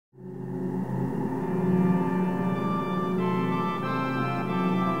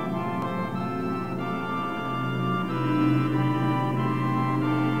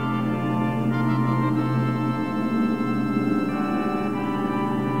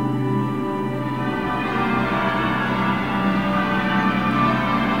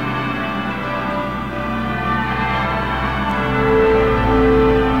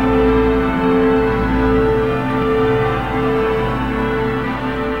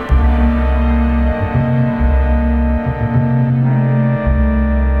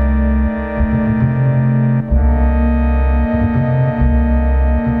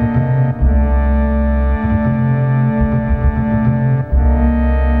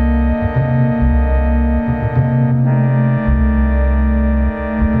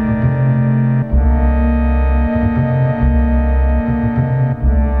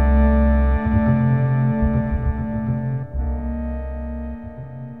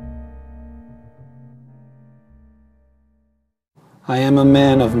I am a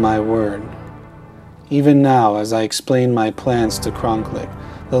man of my word. Even now, as I explain my plans to Kronklik,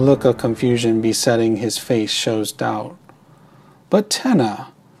 the look of confusion besetting his face shows doubt. But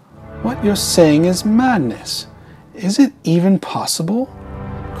Tenna, what you're saying is madness. Is it even possible?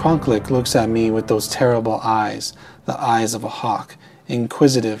 Kronklik looks at me with those terrible eyes, the eyes of a hawk,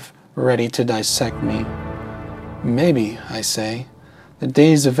 inquisitive, ready to dissect me. Maybe, I say. The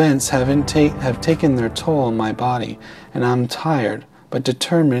day's events have taken their toll on my body, and I'm tired, but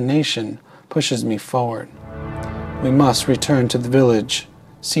determination pushes me forward. We must return to the village,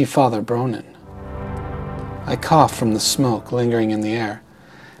 see Father Bronin. I cough from the smoke lingering in the air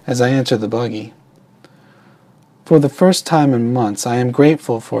as I enter the buggy. For the first time in months, I am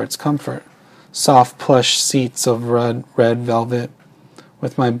grateful for its comfort. Soft plush seats of red velvet.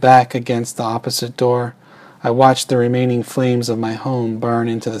 With my back against the opposite door, I watch the remaining flames of my home burn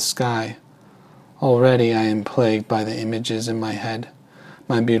into the sky. Already I am plagued by the images in my head.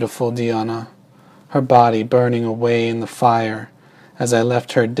 My beautiful Diana, her body burning away in the fire as I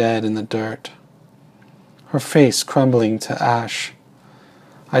left her dead in the dirt. Her face crumbling to ash.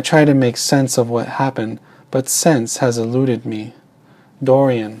 I try to make sense of what happened, but sense has eluded me.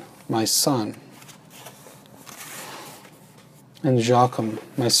 Dorian, my son, and Joachim,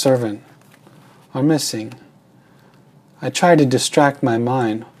 my servant, are missing. I try to distract my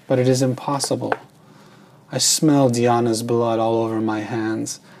mind, but it is impossible. I smell Diana's blood all over my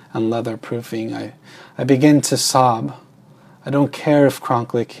hands and leather proofing. I begin to sob. I don't care if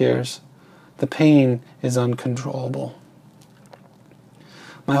Kronklik hears. The pain is uncontrollable.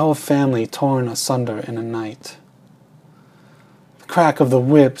 My whole family torn asunder in a night. The crack of the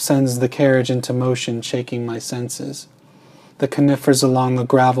whip sends the carriage into motion, shaking my senses. The conifers along the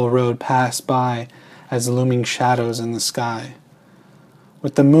gravel road pass by as looming shadows in the sky.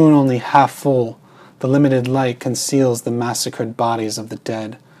 With the moon only half full, the limited light conceals the massacred bodies of the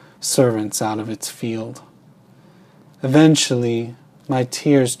dead, servants out of its field. Eventually, my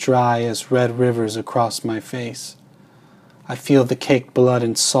tears dry as red rivers across my face. I feel the caked blood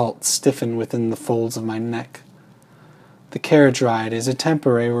and salt stiffen within the folds of my neck. The carriage ride is a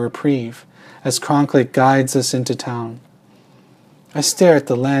temporary reprieve as Kronklik guides us into town. I stare at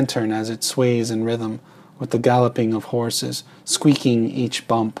the lantern as it sways in rhythm with the galloping of horses, squeaking each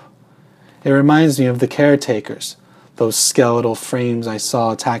bump. It reminds me of the caretakers, those skeletal frames I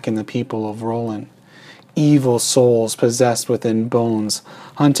saw attacking the people of Roland. Evil souls possessed within bones,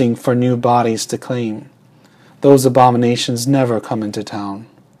 hunting for new bodies to claim. Those abominations never come into town.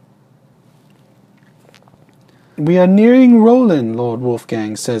 "We are nearing Roland," Lord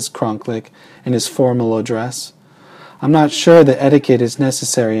Wolfgang says Kronklik in his formal address. I'm not sure that etiquette is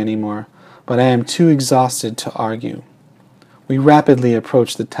necessary anymore, but I am too exhausted to argue. We rapidly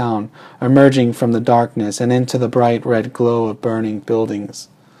approach the town, emerging from the darkness and into the bright red glow of burning buildings.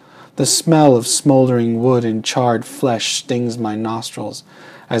 The smell of smoldering wood and charred flesh stings my nostrils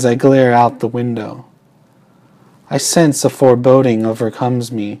as I glare out the window. I sense a foreboding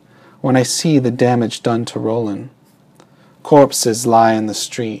overcomes me when I see the damage done to Roland. Corpses lie in the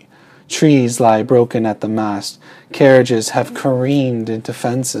street. Trees lie broken at the mast. Carriages have careened into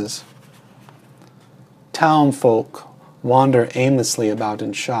fences. Townfolk wander aimlessly about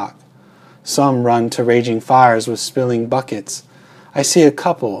in shock. Some run to raging fires with spilling buckets. I see a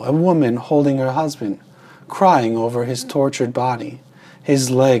couple, a woman holding her husband, crying over his tortured body.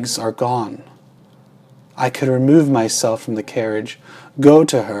 His legs are gone. I could remove myself from the carriage, go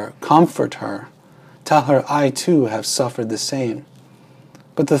to her, comfort her, tell her I too have suffered the same.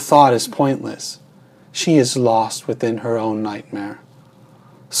 But the thought is pointless. She is lost within her own nightmare.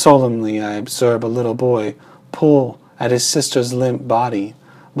 Solemnly I observe a little boy pull at his sister's limp body,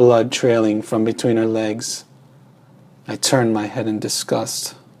 blood trailing from between her legs. I turn my head in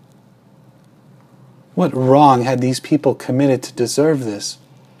disgust. What wrong had these people committed to deserve this?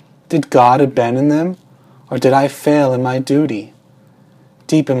 Did God abandon them, or did I fail in my duty?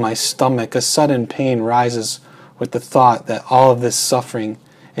 Deep in my stomach, a sudden pain rises with the thought that all of this suffering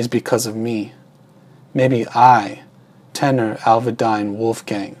is because of me. Maybe I, Tenor Alvidine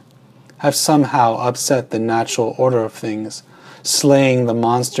Wolfgang, have somehow upset the natural order of things, slaying the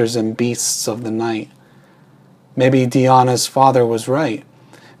monsters and beasts of the night. Maybe Diana's father was right.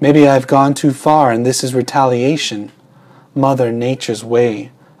 Maybe I've gone too far and this is retaliation, Mother Nature's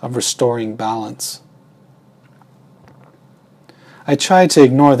way of restoring balance. I try to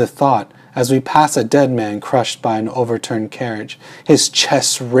ignore the thought as we pass a dead man crushed by an overturned carriage, his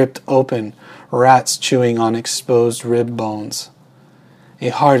chest ripped open, rats chewing on exposed rib bones. A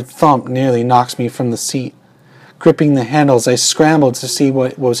hard thump nearly knocks me from the seat. Gripping the handles, I scramble to see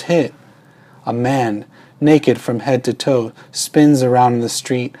what was hit. A man, naked from head to toe, spins around in the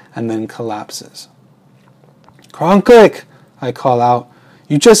street, and then collapses. "Kronklik!" I call out.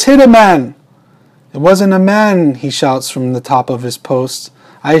 "You just hit a man!" "It wasn't a man," he shouts from the top of his post.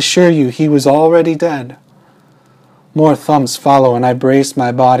 "I assure you he was already dead." More thumps follow, and I brace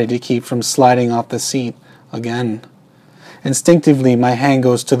my body to keep from sliding off the seat again. Instinctively, my hand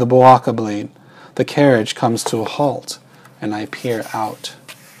goes to the Boaka blade. The carriage comes to a halt, and I peer out.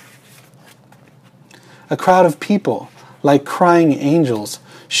 A crowd of people, like crying angels,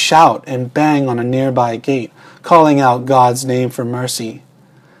 shout and bang on a nearby gate, calling out God's name for mercy.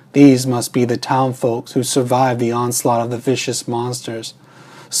 These must be the townfolk who survived the onslaught of the vicious monsters.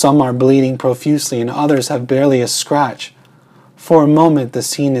 Some are bleeding profusely, and others have barely a scratch. For a moment the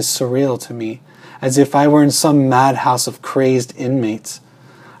scene is surreal to me, as if I were in some madhouse of crazed inmates.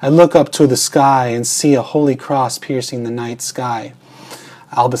 I look up to the sky and see a holy cross piercing the night sky.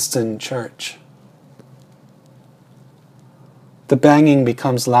 Albiston Church. The banging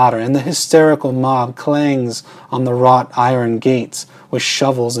becomes louder, and the hysterical mob clangs on the wrought iron gates with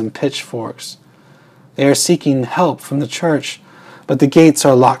shovels and pitchforks. They are seeking help from the church, but the gates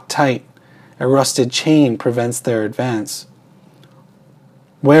are locked tight. A rusted chain prevents their advance.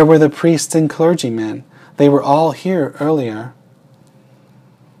 Where were the priests and clergymen? They were all here earlier.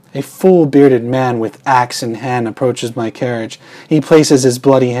 A full-bearded man with axe in hand approaches my carriage. He places his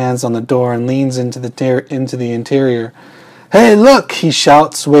bloody hands on the door and leans into the interior. "Hey, look!" he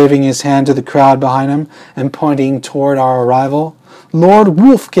shouts, waving his hand to the crowd behind him and pointing toward our arrival. "Lord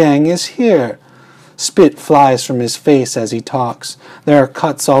Wolfgang is here!" Spit flies from his face as he talks. There are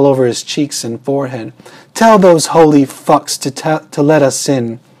cuts all over his cheeks and forehead. "Tell those holy fucks to let us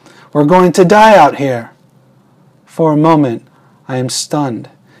in. We're going to die out here." For a moment, I am stunned.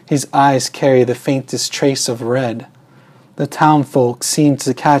 His eyes carry the faintest trace of red. The townfolk seem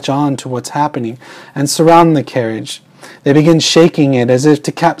to catch on to what's happening and surround the carriage. They begin shaking it as if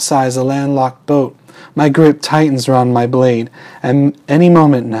to capsize a landlocked boat. My grip tightens around my blade, and any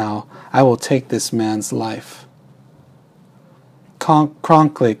moment now, I will take this man's life.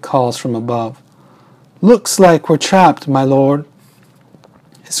 Kronklik calls from above. "Looks like we're trapped, my lord."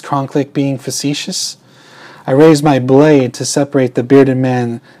 Is Kronklik being facetious? I raise my blade to separate the bearded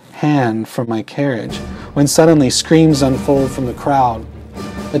man's hand from my carriage, when suddenly screams unfold from the crowd.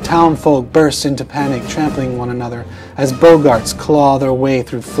 The townfolk burst into panic, trampling one another, as bogarts claw their way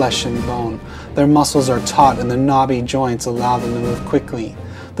through flesh and bone. Their muscles are taut, and the knobby joints allow them to move quickly.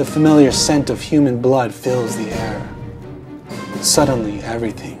 The familiar scent of human blood fills the air. Suddenly,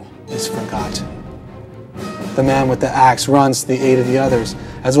 everything is forgotten. The man with the axe runs to the aid of the others.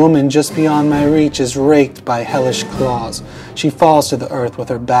 As a woman just beyond my reach is raked by hellish claws, she falls to the earth with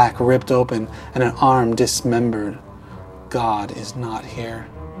her back ripped open and an arm dismembered. God is not here.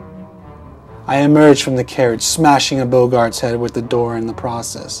 I emerge from the carriage, smashing a bogart's head with the door in the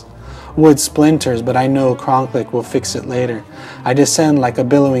process. Wood splinters, but I know Kronklik will fix it later. I descend like a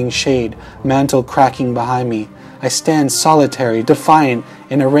billowing shade, mantle cracking behind me. I stand solitary, defiant,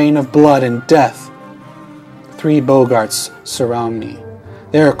 in a rain of blood and death. 3 bogarts surround me.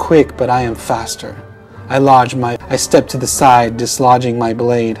 They are quick, but I am faster. I step to the side, dislodging my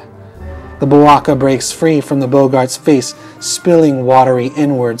blade. The Boaka breaks free from the bogart's face, spilling watery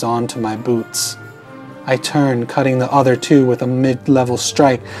inwards onto my boots. I turn, cutting the other 2 with a mid-level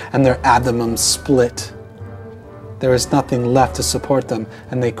strike, and their abdomens split. There is nothing left to support them,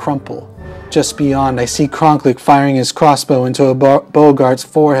 and they crumple. Just beyond, I see Kronklik firing his crossbow into a bogart's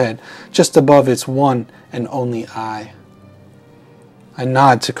forehead, just above its one and only eye. I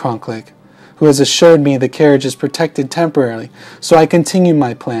nod to Kronklik, who has assured me the carriage is protected temporarily, so I continue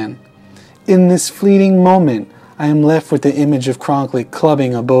my plan. In this fleeting moment, I am left with the image of Kronklik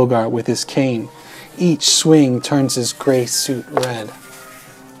clubbing a bogart with his cane. Each swing turns his gray suit red.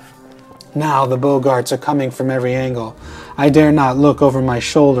 Now the bogarts are coming from every angle. I dare not look over my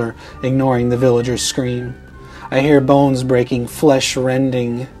shoulder, ignoring the villagers' scream. I hear bones breaking, flesh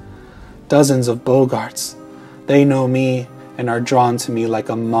rending. Dozens of bogarts. They know me and are drawn to me like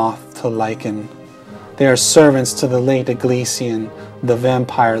a moth to lichen. They are servants to the late Eglesian, the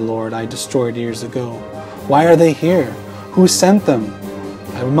vampire lord I destroyed years ago. Why are they here? Who sent them?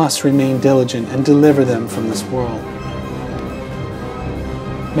 I must remain diligent and deliver them from this world.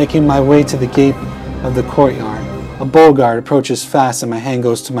 Making my way to the gate of the courtyard, a bogart approaches fast and my hand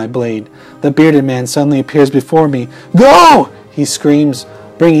goes to my blade. The bearded man suddenly appears before me. "Go!" he screams,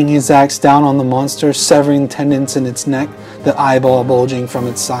 bringing his axe down on the monster, severing tendons in its neck, the eyeball bulging from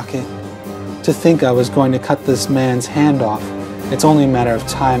its socket. To think I was going to cut this man's hand off. It's only a matter of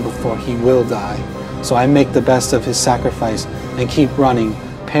time before he will die, so I make the best of his sacrifice and keep running,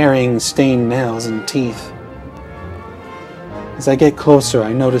 repairing stained nails and teeth. As I get closer,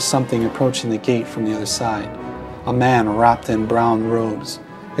 I notice something approaching the gate from the other side. A man wrapped in brown robes.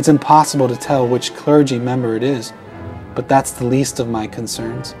 It's impossible to tell which clergy member it is, but that's the least of my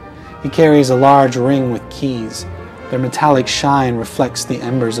concerns. He carries a large ring with keys. Their metallic shine reflects the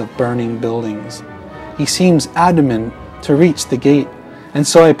embers of burning buildings. He seems adamant to reach the gate, and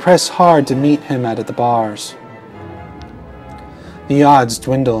so I press hard to meet him at the bars. The odds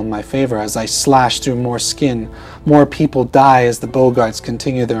dwindle in my favor as I slash through more skin. More people die as the Bogarts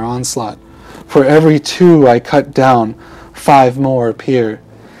continue their onslaught. For every 2 I cut down, 5 more appear.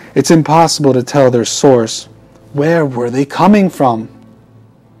 It's impossible to tell their source. Where were they coming from?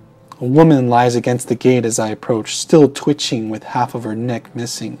 A woman lies against the gate as I approach, still twitching with half of her neck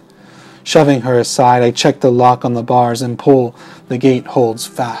missing. Shoving her aside, I check the lock on the bars and pull. The gate holds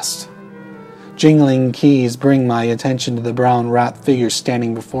fast. Jingling keys bring my attention to the brown wrapped figure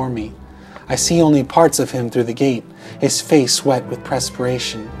standing before me. I see only parts of him through the gate, his face wet with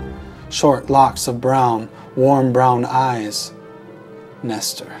perspiration. Short locks of brown, warm brown eyes.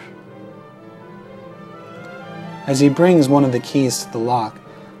 Nestor. As he brings one of the keys to the lock,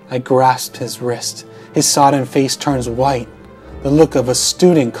 I grasp his wrist. His sodden face turns white, the look of a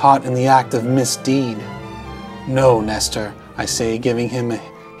student caught in the act of misdeed. No, Nestor, I say, giving him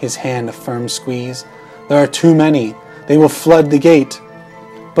his hand a firm squeeze. There are too many. They will flood the gate.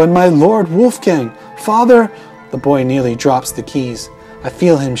 But my lord Wolfgang, father... The boy nearly drops the keys. I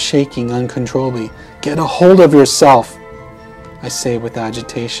feel him shaking uncontrollably. Get a hold of yourself, I say with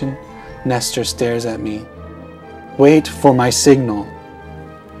agitation. Nestor stares at me. Wait for my signal.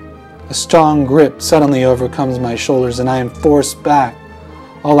 A strong grip suddenly overcomes my shoulders and I am forced back.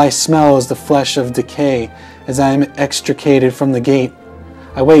 All I smell is the flesh of decay as I am extricated from the gate.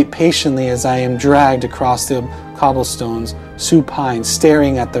 I wait patiently as I am dragged across the cobblestones, supine,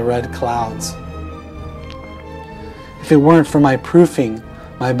 staring at the red clouds. If it weren't for my proofing,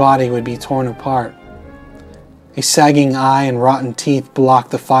 my body would be torn apart. A sagging eye and rotten teeth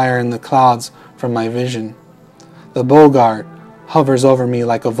block the fire in the clouds from my vision. The Bogart hovers over me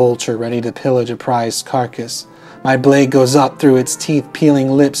like a vulture ready to pillage a prized carcass. My blade goes up through its teeth, peeling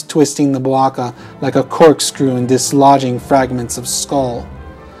lips, twisting the bloca like a corkscrew and dislodging fragments of skull.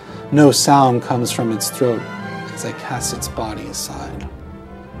 No sound comes from its throat as I cast its body aside.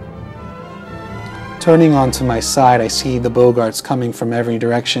 Turning onto my side, I see the Bogarts coming from every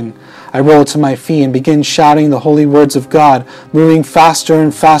direction. I roll to my feet and begin shouting the holy words of God, moving faster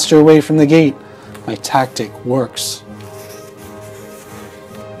and faster away from the gate. My tactic works.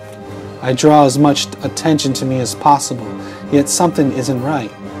 I draw as much attention to me as possible, yet something isn't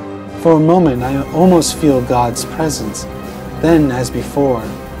right. For a moment, I almost feel God's presence. Then, as before,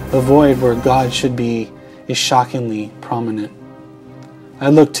 the void where God should be is shockingly prominent. I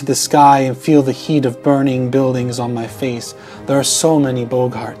look to the sky and feel the heat of burning buildings on my face. There are so many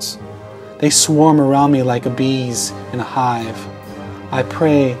Bogarts. They swarm around me like bees in a hive. I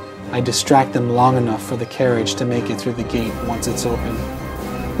pray I distract them long enough for the carriage to make it through the gate once it's open.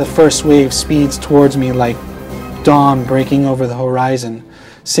 The first wave speeds towards me like dawn breaking over the horizon,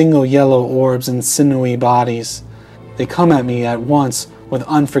 single yellow orbs and sinewy bodies. They come at me at once with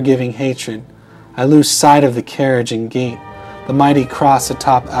unforgiving hatred. I lose sight of the carriage and gate. The mighty cross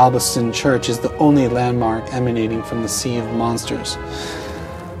atop Albiston Church is the only landmark emanating from the sea of monsters.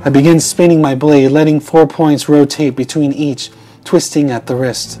 I begin spinning my blade, letting 4 points rotate between each, twisting at the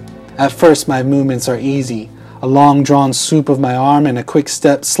wrist. At first my movements are easy. A long-drawn swoop of my arm and a quick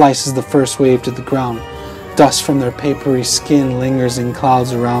step slices the first wave to the ground. Dust from their papery skin lingers in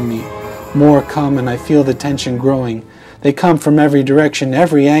clouds around me. More come and I feel the tension growing. They come from every direction,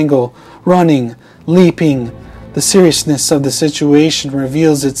 every angle, running, leaping. The seriousness of the situation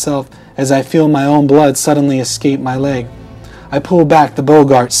reveals itself as I feel my own blood suddenly escape my leg. I pull back the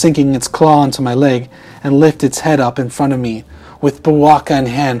Bogart, sinking its claw into my leg, and lift its head up in front of me. With Bawaka in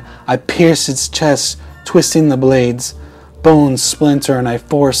hand, I pierce its chest, twisting the blades. Bones splinter and I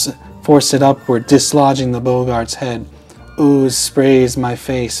force it upward, dislodging the Bogart's head. Ooze sprays my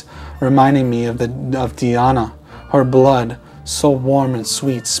face, reminding me of Diana, her blood, so warm and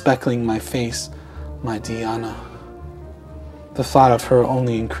sweet, speckling my face. My Diana. The thought of her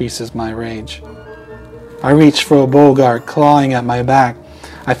only increases my rage. I reach for a Bogart, clawing at my back.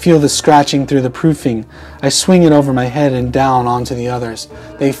 I feel the scratching through the proofing. I swing it over my head and down onto the others.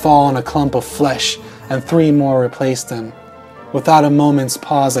 They fall in a clump of flesh, and 3 more replace them. Without a moment's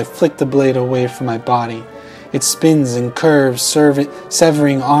pause, I flick the blade away from my body. It spins and curves,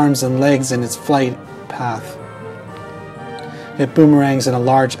 severing arms and legs in its flight path. It boomerangs in a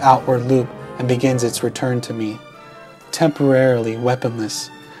large outward loop and begins its return to me. Temporarily weaponless,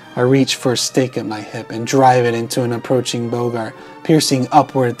 I reach for a stake at my hip and drive it into an approaching Bogart, piercing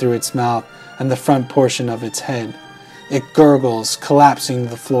upward through its mouth and the front portion of its head. It gurgles, collapsing to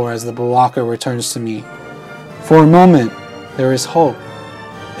the floor as the blocker returns to me. For a moment, there is hope.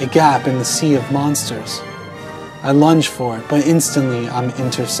 A gap in the sea of monsters. I lunge for it, but instantly I'm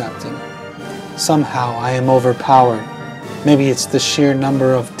intercepted. Somehow I am overpowered. Maybe it's the sheer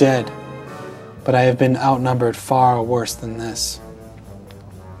number of dead, but I have been outnumbered far worse than this.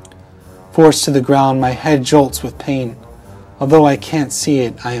 Forced to the ground, my head jolts with pain. Although I can't see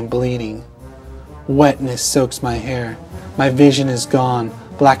it, I am bleeding. Wetness soaks my hair. My vision is gone,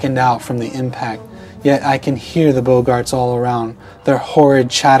 blackened out from the impact. Yet I can hear the Bogarts all around, their horrid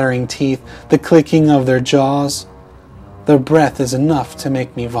chattering teeth, the clicking of their jaws. Their breath is enough to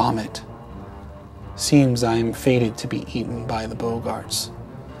make me vomit. Seems I am fated to be eaten by the Bogarts.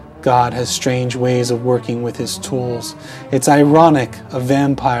 God has strange ways of working with his tools. It's ironic a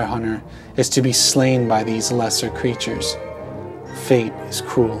vampire hunter is to be slain by these lesser creatures. Fate is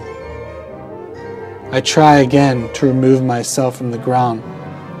cruel. I try again to remove myself from the ground,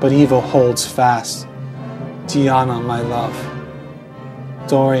 but evil holds fast. Diana, my love.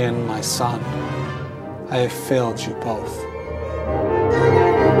 Dorian, my son. I have failed you both.